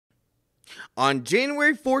On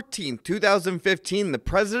January 14, 2015, the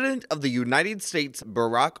President of the United States,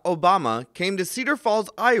 Barack Obama, came to Cedar Falls,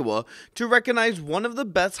 Iowa to recognize one of the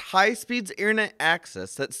best high-speed internet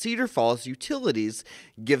access that Cedar Falls Utilities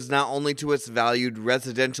gives not only to its valued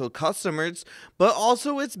residential customers, but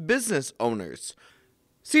also its business owners.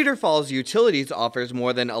 Cedar Falls Utilities offers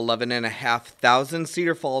more than 11,500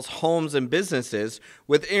 Cedar Falls homes and businesses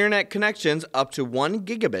with internet connections up to 1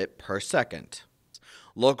 gigabit per second.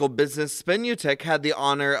 Local business Spinutech had the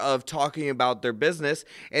honor of talking about their business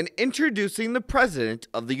and introducing the President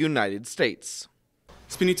of the United States.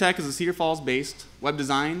 Spinutech is a Cedar Falls-based web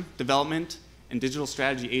design, development, and digital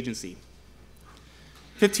strategy agency.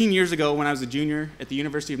 15 years ago, when I was a junior at the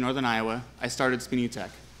University of Northern Iowa, I started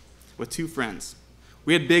Spinutech with 2 friends.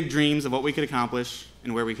 We had big dreams of what we could accomplish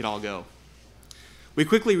and where we could all go. We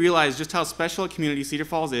quickly realized just how special a community Cedar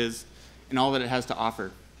Falls is and all that it has to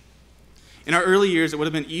offer. In our early years, it would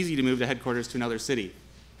have been easy to move the headquarters to another city,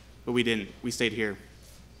 but we didn't. We stayed here.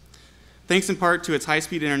 Thanks in part to its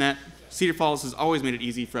high-speed internet, Cedar Falls has always made it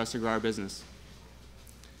easy for us to grow our business.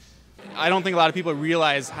 I don't think a lot of people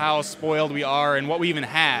realize how spoiled we are and what we even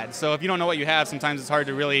had. So if you don't know what you have, sometimes it's hard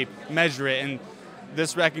to really measure it. And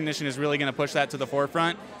this recognition is really going to push that to the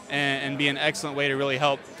forefront and be an excellent way to really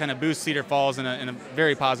help kind of boost Cedar Falls in a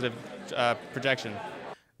very positive projection.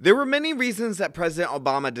 There were many reasons that President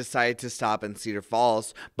Obama decided to stop in Cedar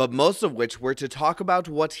Falls, but most of which were to talk about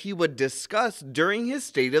what he would discuss during his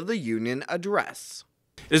State of the Union address.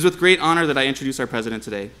 It is with great honor that I introduce our president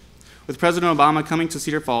today. With President Obama coming to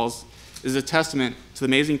Cedar Falls is a testament to the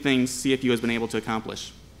amazing things CFU has been able to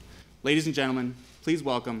accomplish. Ladies and gentlemen, please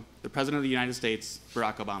welcome the President of the United States,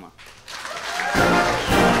 Barack Obama.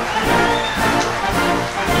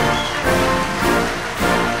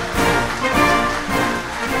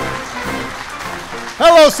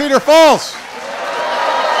 Hello, Cedar Falls.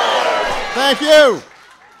 Thank you.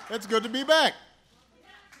 It's good to be back.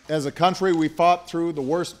 As a country, we fought through the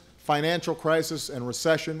worst financial crisis and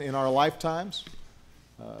recession in our lifetimes,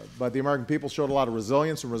 but the American people showed a lot of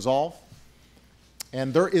resilience and resolve.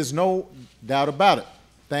 And there is no doubt about it,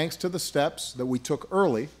 thanks to the steps that we took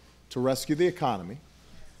early to rescue the economy,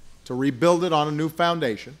 to rebuild it on a new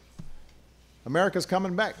foundation, America's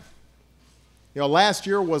coming back. You know, last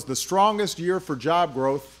year was the strongest year for job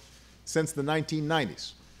growth since the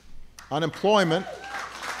 1990s. Unemployment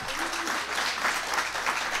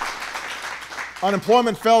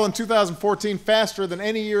fell in 2014 faster than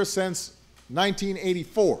any year since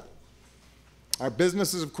 1984. Our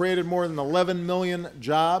businesses have created more than 11 million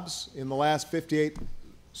jobs in the last 58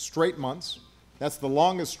 straight months. That's the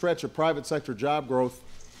longest stretch of private sector job growth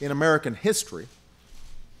in American history.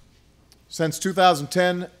 Since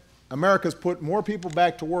 2010, America's put more people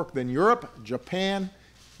back to work than Europe, Japan,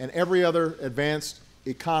 and every other advanced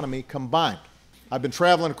economy combined. I've been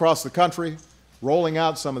traveling across the country, rolling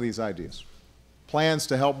out some of these ideas. Plans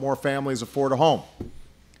to help more families afford a home.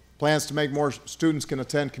 Plans to make more students can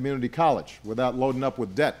attend community college without loading up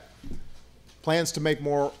with debt. Plans to make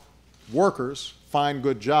more workers find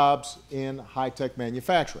good jobs in high-tech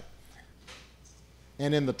manufacturing.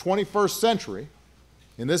 And in the 21st century,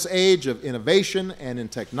 in this age of innovation and in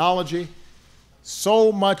technology,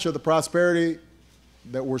 so much of the prosperity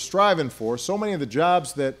that we're striving for, so many of the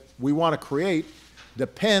jobs that we want to create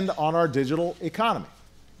depend on our digital economy.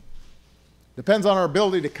 Depends on our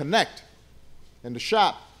ability to connect and to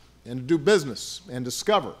shop and to do business and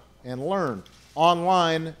discover and learn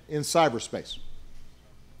online in cyberspace.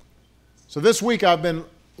 So this week I've been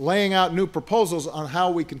laying out new proposals on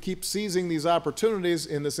how we can keep seizing these opportunities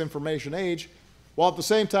in this information age while at the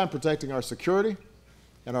same time protecting our security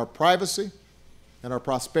and our privacy and our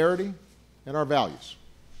prosperity and our values.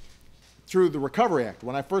 Through the Recovery Act,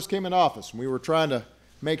 when I first came into office, we were trying to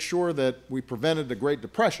make sure that we prevented the Great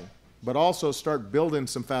Depression, but also start building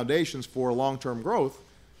some foundations for long-term growth.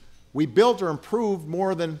 We built or improved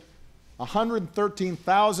more than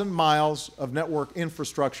 113,000 miles of network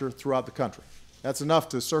infrastructure throughout the country. That's enough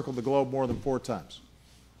to circle the globe more than 4 times.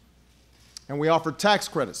 And we offered tax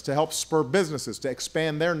credits to help spur businesses to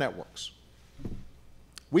expand their networks.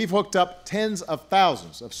 We've hooked up tens of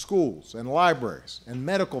thousands of schools and libraries and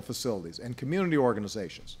medical facilities and community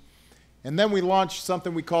organizations. And then we launched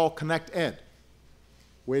something we call Connect Ed,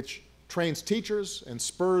 which trains teachers and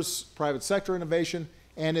spurs private sector innovation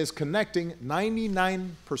and is connecting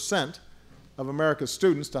 99% of America's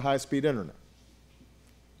students to high-speed internet.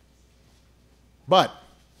 But,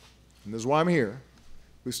 and this is why I'm here,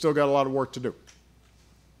 we've still got a lot of work to do.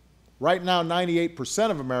 Right now,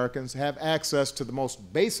 98% of Americans have access to the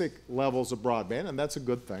most basic levels of broadband, and that's a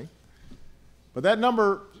good thing. But that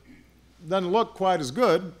number doesn't look quite as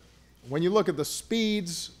good when you look at the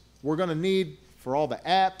speeds we're going to need for all the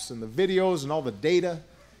apps and the videos and all the data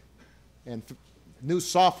and new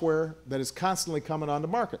software that is constantly coming on the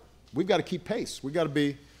market, we've got to keep pace. We've got to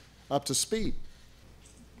be up to speed.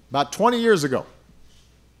 About 20 years ago,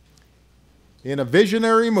 in a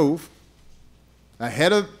visionary move,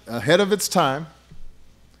 ahead of its time,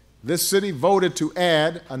 this city voted to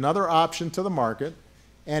add another option to the market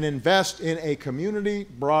and invest in a community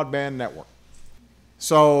broadband network.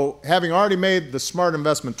 So having already made the smart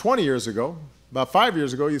investment 20 years ago, about 5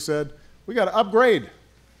 years ago, you said, we got to upgrade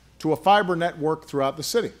to a fiber network throughout the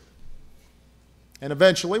city. And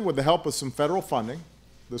eventually, with the help of some federal funding,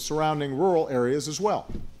 the surrounding rural areas as well.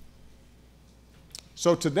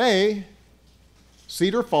 So today,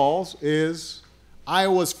 Cedar Falls is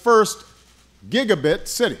Iowa's first gigabit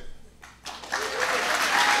city.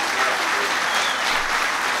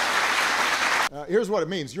 Here's what it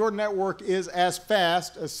means. Your network is as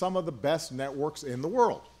fast as some of the best networks in the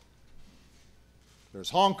world. There's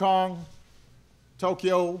Hong Kong,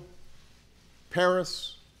 Tokyo,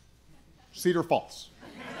 Paris, Cedar Falls.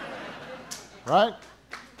 Right?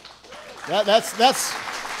 That's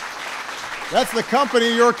the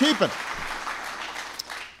company you're keeping.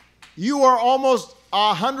 You are almost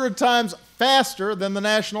 100 times faster than the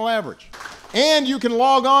national average. And you can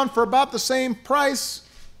log on for about the same price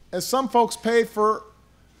as some folks pay for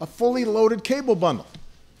a fully loaded cable bundle.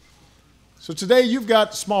 So today you've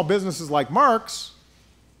got small businesses like Mark's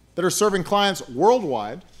that are serving clients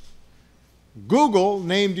worldwide. Google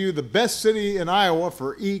named you the best city in Iowa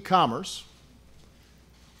for e-commerce.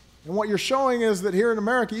 And what you're showing is that here in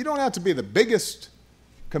America, you don't have to be the biggest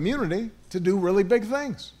community to do really big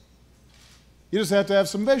things. You just have to have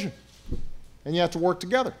some vision, and you have to work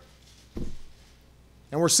together.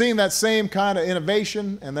 And we're seeing that same kind of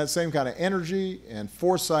innovation and that same kind of energy and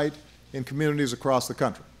foresight in communities across the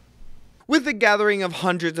country. With the gathering of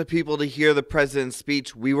hundreds of people to hear the president's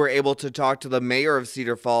speech, we were able to talk to the mayor of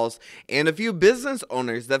Cedar Falls and a few business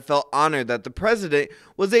owners that felt honored that the president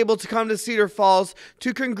was able to come to Cedar Falls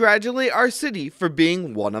to congratulate our city for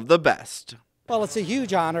being one of the best. Well, it's a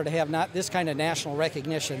huge honor to have this kind of national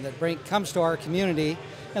recognition that comes to our community,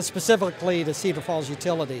 and specifically to Cedar Falls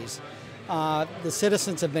Utilities. The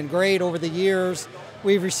citizens have been great over the years.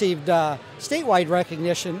 We've received statewide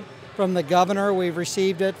recognition from the governor. We've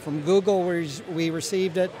received it from Google. We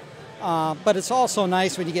received it. But it's also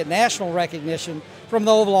nice when you get national recognition from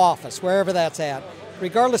the Oval Office, wherever that's at.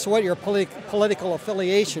 Regardless of what your political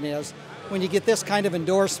affiliation is, when you get this kind of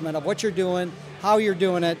endorsement of what you're doing, how you're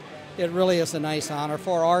doing it, it really is a nice honor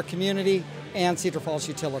for our community and Cedar Falls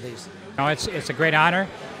Utilities. No, it's a great honor.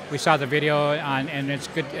 We saw the video and it's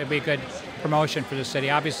good. It'd be a good promotion for the city.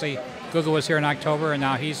 Obviously, Google was here in October, and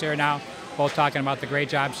now he's here now, both talking about the great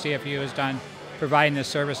job CFU has done providing this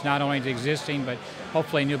service not only to existing, but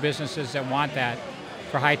hopefully new businesses that want that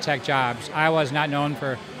for high-tech jobs. Iowa is not known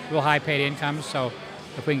for real high-paid incomes, so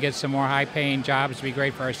if we can get some more high-paying jobs, it'd be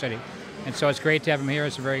great for our city. And so it's great to have him here.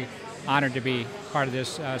 It's a very honored to be part of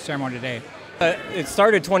this ceremony today. It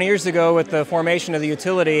started 20 years ago with the formation of the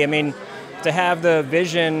utility. I mean, to have the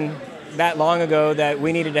vision that long ago that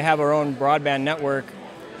we needed to have our own broadband network,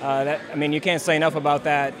 you can't say enough about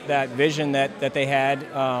that vision that they had,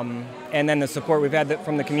 and then the support we've had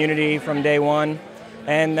from the community from day one,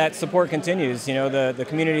 and that support continues. You know, the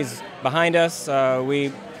community's behind us.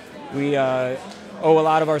 We owe a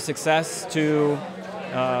lot of our success to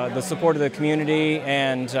the support of the community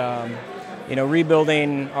and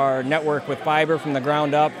rebuilding our network with fiber from the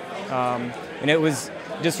ground up, and it was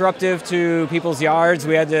disruptive to people's yards.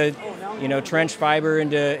 We had to trench fiber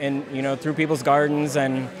through people's gardens,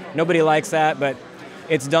 and nobody likes that, but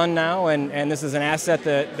it's done now, and this is an asset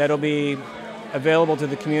that'll be available to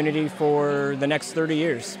the community for the next 30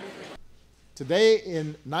 years. Today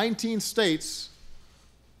in 19 states,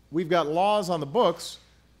 we've got laws on the books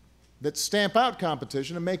that stamp out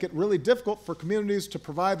competition and make it really difficult for communities to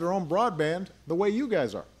provide their own broadband the way you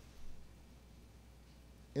guys are.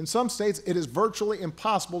 In some states, it is virtually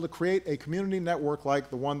impossible to create a community network like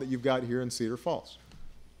the one that you've got here in Cedar Falls.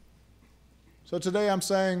 So today I'm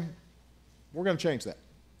saying we're going to change that.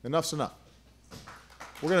 Enough's enough.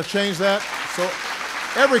 We're going to change that so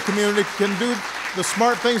every community can do the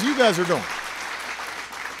smart things you guys are doing.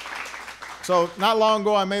 So not long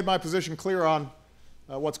ago, I made my position clear on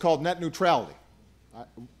what's called net neutrality.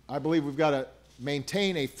 I believe we've got to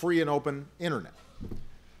maintain a free and open internet.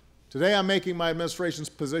 Today I'm making my administration's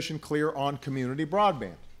position clear on community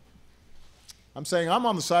broadband. I'm saying I'm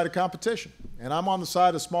on the side of competition, and I'm on the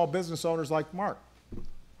side of small business owners like Mark.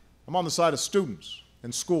 I'm on the side of students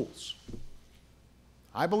and schools.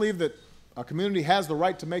 I believe that Our community has the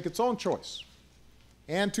right to make its own choice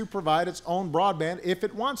and to provide its own broadband if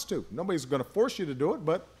it wants to. Nobody's going to force you to do it,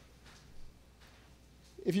 but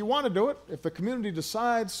if you want to do it, if the community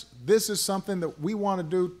decides this is something that we want to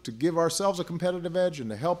do to give ourselves a competitive edge and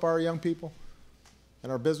to help our young people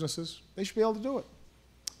and our businesses, they should be able to do it.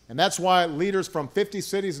 And that's why leaders from 50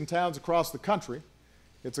 cities and towns across the country,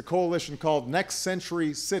 it's a coalition called Next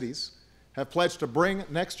Century Cities, have pledged to bring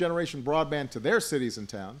next-generation broadband to their cities and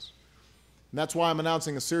towns. And that's why I'm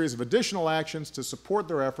announcing a series of additional actions to support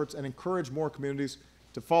their efforts and encourage more communities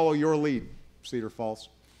to follow your lead, Cedar Falls.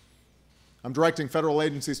 I'm directing federal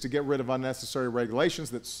agencies to get rid of unnecessary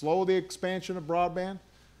regulations that slow the expansion of broadband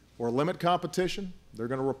or limit competition. They're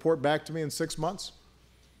going to report back to me in 6 months.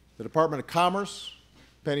 The Department of Commerce,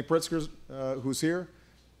 Penny Pritzker, who's here,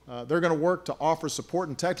 they're going to work to offer support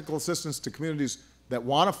and technical assistance to communities that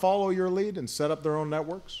want to follow your lead and set up their own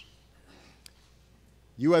networks.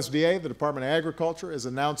 USDA, the Department of Agriculture, is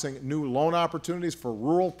announcing new loan opportunities for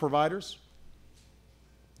rural providers.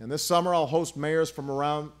 And this summer, I'll host mayors from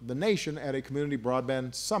around the nation at a community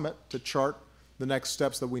broadband summit to chart the next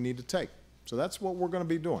steps that we need to take. So that's what we're going to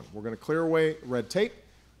be doing. We're going to clear away red tape.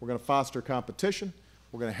 We're going to foster competition.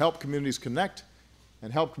 We're going to help communities connect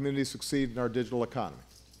and help communities succeed in our digital economy.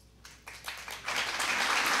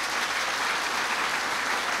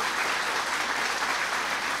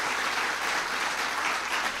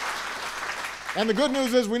 And the good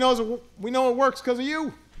news is we know it works because of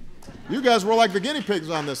you. You guys were like the guinea pigs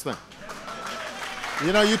on this thing.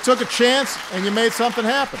 You know, you took a chance and you made something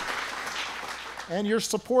happen. And you're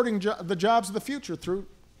supporting the jobs of the future through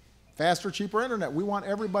faster, cheaper internet. We want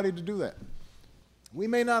everybody to do that. We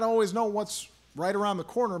may not always know what's right around the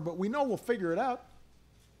corner, but we know we'll figure it out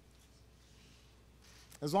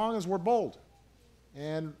as long as we're bold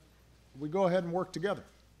and we go ahead and work together.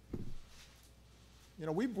 You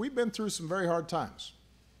know, we've been through some very hard times.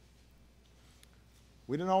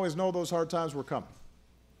 We didn't always know those hard times were coming.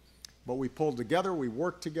 But we pulled together, we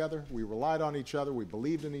worked together, we relied on each other, we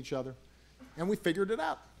believed in each other, and we figured it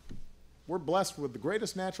out. We're blessed with the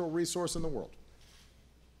greatest natural resource in the world.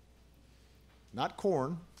 Not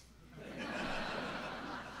corn,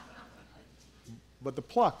 but the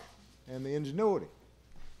pluck and the ingenuity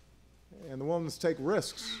and the willingness to take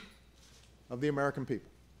risks of the American people.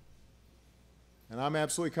 And I'm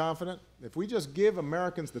absolutely confident if we just give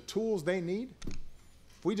Americans the tools they need,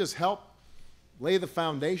 if we just help lay the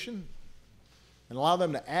foundation and allow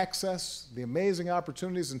them to access the amazing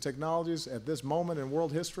opportunities and technologies at this moment in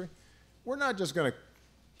world history, we're not just going to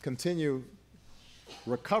continue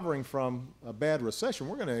recovering from a bad recession.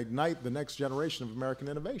 We're going to ignite the next generation of American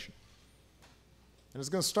innovation. And it's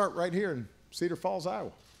going to start right here in Cedar Falls,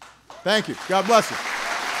 Iowa. Thank you. God bless you.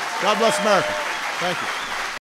 God bless America. Thank you.